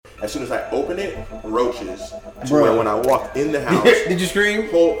As soon as I open it, roaches. To where when I walk in the house, did you scream?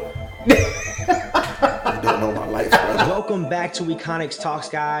 You don't know my life, brother. Welcome back to Econix Talks,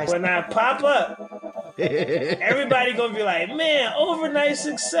 guys. When I pop up, everybody gonna be like, man, overnight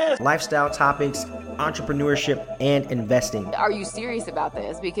success. Lifestyle topics, entrepreneurship, and investing. Are you serious about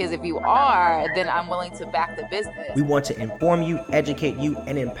this? Because if you are, then I'm willing to back the business. We want to inform you, educate you,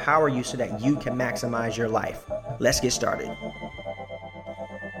 and empower you so that you can maximize your life. Let's get started.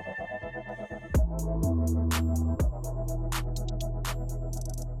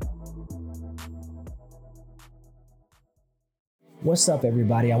 What's up,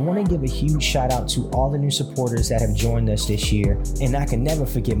 everybody? I want to give a huge shout out to all the new supporters that have joined us this year, and I can never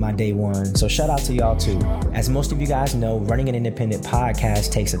forget my day one, so shout out to y'all too. As most of you guys know, running an independent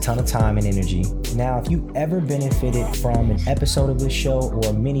podcast takes a ton of time and energy. Now, if you ever benefited from an episode of this show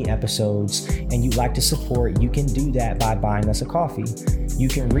or mini episodes and you'd like to support, you can do that by buying us a coffee. You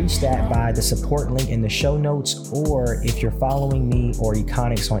can reach that by the support link in the show notes, or if you're following me or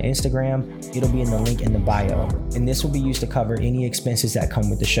Econix on Instagram, it'll be in the link in the bio. And this will be used to cover any expenses that come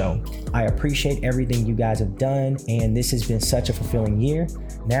with the show. I appreciate everything you guys have done, and this has been such a fulfilling year.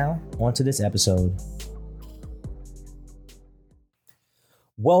 Now, on to this episode.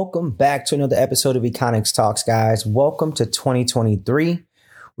 Welcome back to another episode of Econix Talks, guys. Welcome to 2023.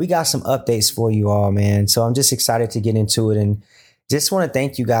 We got some updates for you all, man. So I'm just excited to get into it, and just want to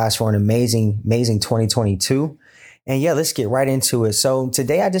thank you guys for an amazing 2022. And yeah, let's get right into it. So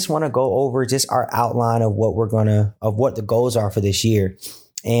today I just want to go over just our outline of what what the goals are for this year.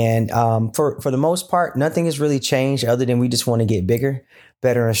 And for the most part, nothing has really changed other than we just want to get bigger,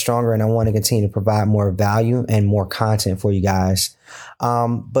 better, and stronger. And I want to continue to provide more value and more content for you guys.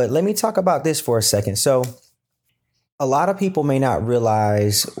 But let me talk about this for a second. So a lot of people may not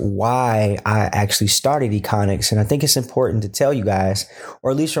realize why I actually started Econix. And I think it's important to tell you guys,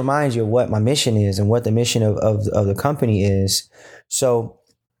 or at least remind you of what my mission is and what the mission of the company is. So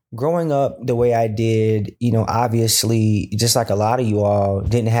growing up the way I did, obviously, just like a lot of you all,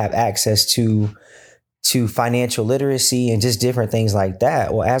 didn't have access to financial literacy and just different things like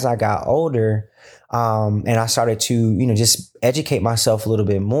that. Well, as I got older, and I started to, just educate myself a little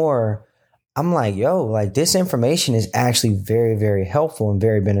bit more, I'm like, this information is actually very, very helpful and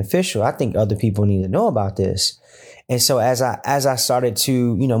very beneficial. I think other people need to know about this. And so as I started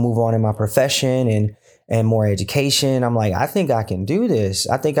to, move on in my profession and more education, I'm like, I think I can do this.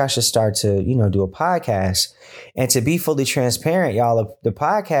 I think I should start to, do a podcast. And to be fully transparent, y'all, the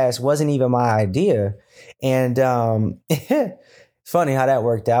podcast wasn't even my idea. And it's funny how that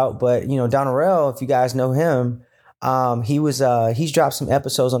worked out. But, Donald, if you guys know him, he's dropped some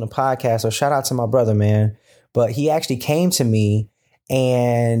episodes on the podcast. So shout out to my brother, man. But he actually came to me,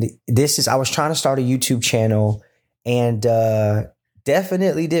 and I was trying to start a YouTube channel, and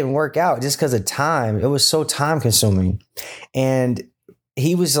definitely didn't work out just because of time. It was so time consuming. And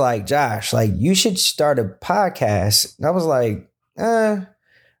he was like, Josh, you should start a podcast. And I was like,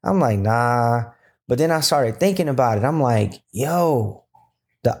 I'm like, nah. But then I started thinking about it. I'm like,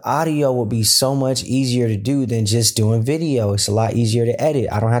 the audio will be so much easier to do than just doing video. It's a lot easier to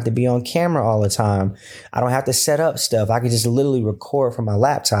edit. I don't have to be on camera all the time. I don't have to set up stuff. I can just literally record from my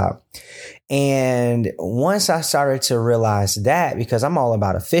laptop. And once I started to realize that, because I'm all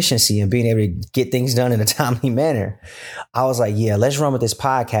about efficiency and being able to get things done in a timely manner, I was like, yeah, let's run with this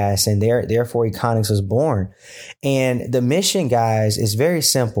podcast. And therefore Econix was born. And the mission, guys, is very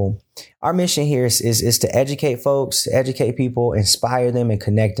simple. Our mission here is to educate folks, to educate people, inspire them, and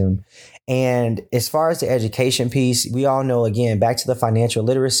connect them. And as far as the education piece, we all know, again, back to the financial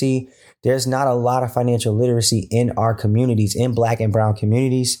literacy, there's not a lot of financial literacy in our communities, in Black and brown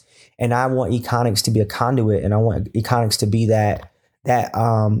communities. And I want Econix to be a conduit, and I want Econix to be that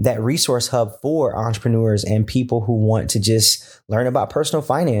resource hub for entrepreneurs and people who want to just learn about personal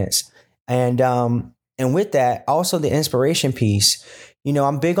finance. And with that, also the inspiration piece.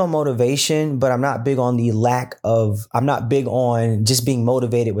 I'm big on motivation, but I'm not big on I'm not big on just being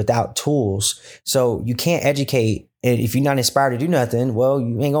motivated without tools. So you can't educate. And if you're not inspired to do nothing, well,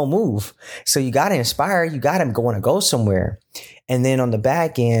 you ain't gonna move. So you got to inspire. You got to want to go somewhere. And then on the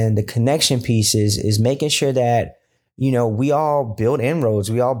back end, the connection piece is making sure that, we all build inroads.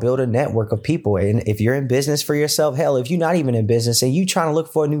 We all build a network of people. And if you're in business for yourself, hell, if you're not even in business and you trying to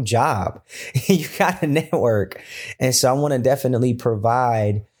look for a new job, you got a network. And so I want to definitely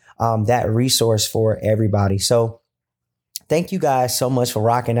provide that resource for everybody. So thank you guys so much for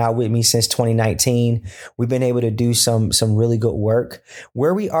rocking out with me since 2019. We've been able to do some really good work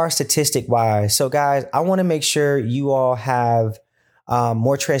where we are statistic wise. So guys, I want to make sure you all have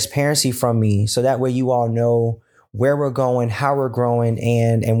more transparency from me. So that way you all know where we're going, how we're growing,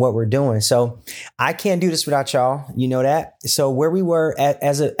 and what we're doing. So I can't do this without y'all. You know that. So where we were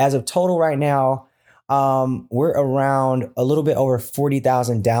as of total right now, we're around a little bit over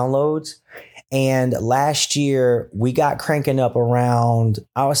 40,000 downloads. And last year we got cranking up around,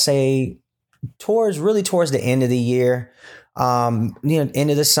 I would say towards the end of the year, end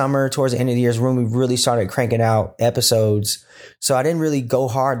of the summer, towards the end of the year is when we really started cranking out episodes. So I didn't really go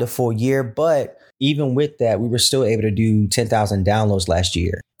hard the full year, but even with that, we were still able to do 10,000 downloads last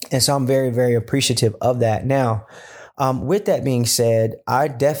year. And so I'm very, very appreciative of that. Now, with that being said, I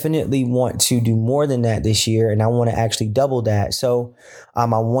definitely want to do more than that this year, and I want to actually double that. So I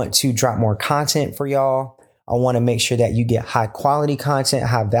want to drop more content for y'all. I want to make sure that you get high quality content,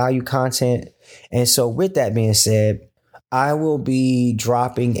 high value content. And so with that being said, I will be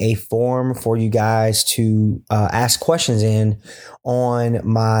dropping a form for you guys to ask questions in on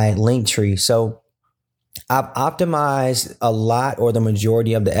my Linktree. So I've optimized a lot or the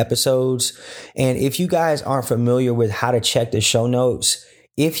majority of the episodes. And if you guys aren't familiar with how to check the show notes,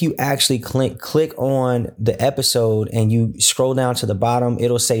 if you actually click on the episode and you scroll down to the bottom,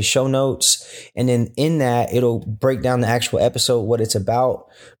 it'll say show notes. And then in that, it'll break down the actual episode, what it's about,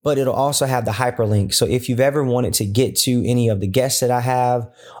 but it'll also have the hyperlink. So if you've ever wanted to get to any of the guests that I have,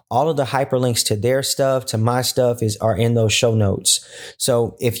 all of the hyperlinks to their stuff, to my stuff are in those show notes.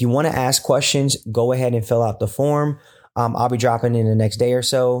 So if you want to ask questions, go ahead and fill out the form. I'll be dropping in the next day or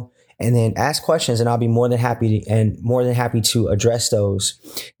so. And then ask questions, and I'll be more than happy to address those.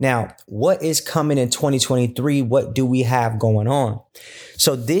 Now, what is coming in 2023? What do we have going on?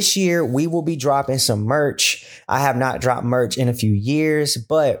 So this year we will be dropping some merch. I have not dropped merch in a few years,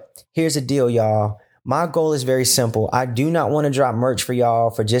 but here's the deal, y'all. My goal is very simple. I do not want to drop merch for y'all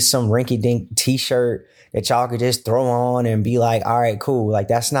for just some rinky-dink t-shirt that y'all could just throw on and be like, all right, cool. Like,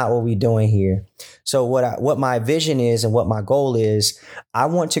 that's not what we're doing here. So what my vision is and what my goal is, I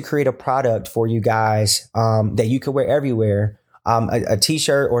want to create a product for you guys that you could wear everywhere. A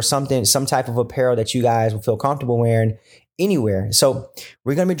t-shirt or something, some type of apparel that you guys will feel comfortable wearing anywhere. So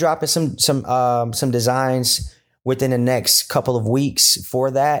we're going to be dropping some designs within the next couple of weeks for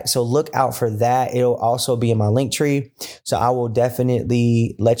that. So look out for that. It'll also be in my Linktree. So I will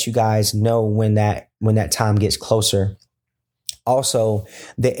definitely let you guys know when that time gets closer. Also,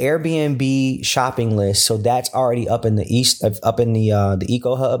 the Airbnb shopping list. So that's already up in the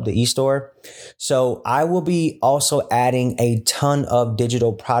Eco Hub, the e-store. So I will be also adding a ton of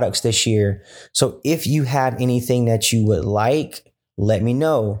digital products this year. So if you have anything that you would like, let me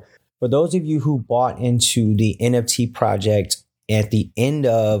know. For those of you who bought into the NFT project at the end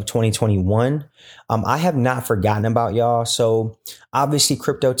of 2021, I have not forgotten about y'all. So obviously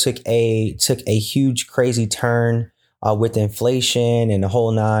crypto took a huge crazy turn with inflation and the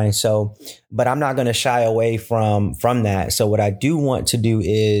whole nine. So, but I'm not going to shy away from that. So what I do want to do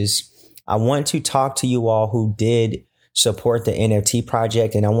is I want to talk to you all who did support the NFT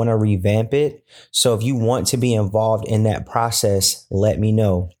project, and I want to revamp it. So if you want to be involved in that process, let me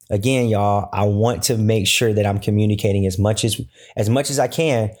know. Again, y'all, I want to make sure that I'm communicating as much as I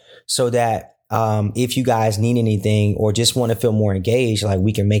can, so that if you guys need anything or just want to feel more engaged, like,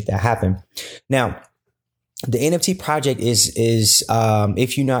 we can make that happen. Now, the NFT project is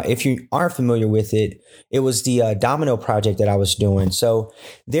if you aren't familiar with it, it was the domino project that I was doing. So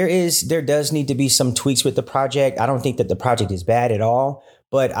there does need to be some tweaks with the project. I don't think that the project is bad at all,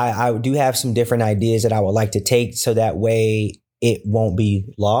 but I do have some different ideas that I would like to take, so that way it won't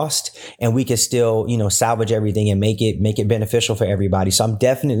be lost and we can still, salvage everything and make it beneficial for everybody. So I'm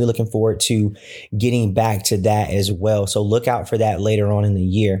definitely looking forward to getting back to that as well. So look out for that later on in the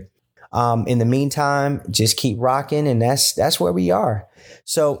year. In the meantime, just keep rocking, and that's where we are.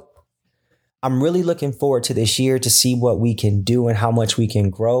 So I'm really looking forward to this year to see what we can do and how much we can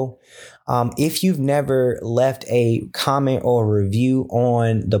grow. If you've never left a comment or review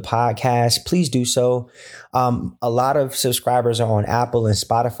on the podcast, please do so. A lot of subscribers are on Apple and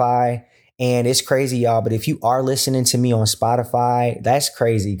Spotify. And it's crazy, y'all. But if you are listening to me on Spotify, that's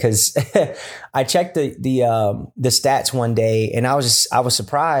crazy, because I checked the stats one day, and I was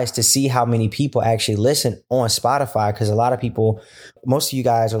surprised to see how many people actually listen on Spotify, because a lot of people, most of you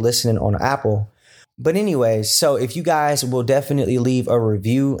guys are listening on Apple. But anyways, so if you guys will definitely leave a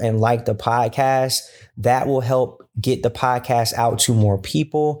review and like the podcast, that will help get the podcast out to more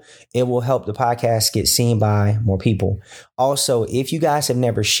people. It will help the podcast get seen by more people. Also, if you guys have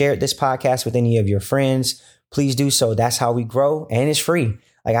never shared this podcast with any of your friends, please do so. That's how we grow, and it's free.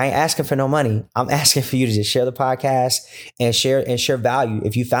 Like, I ain't asking for no money. I'm asking for you to just share the podcast and share value.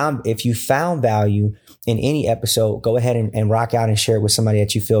 If you found value in any episode, go ahead and rock out and share it with somebody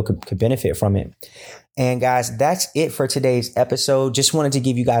that you feel could benefit from it. And guys, that's it for today's episode. Just wanted to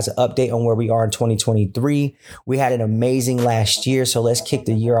give you guys an update on where we are in 2023. We had an amazing last year, so let's kick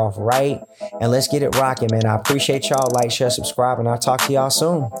the year off right and let's get it rocking, man. I appreciate y'all. Like, share, subscribe, and I'll talk to y'all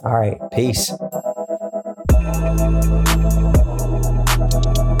soon. All right, peace.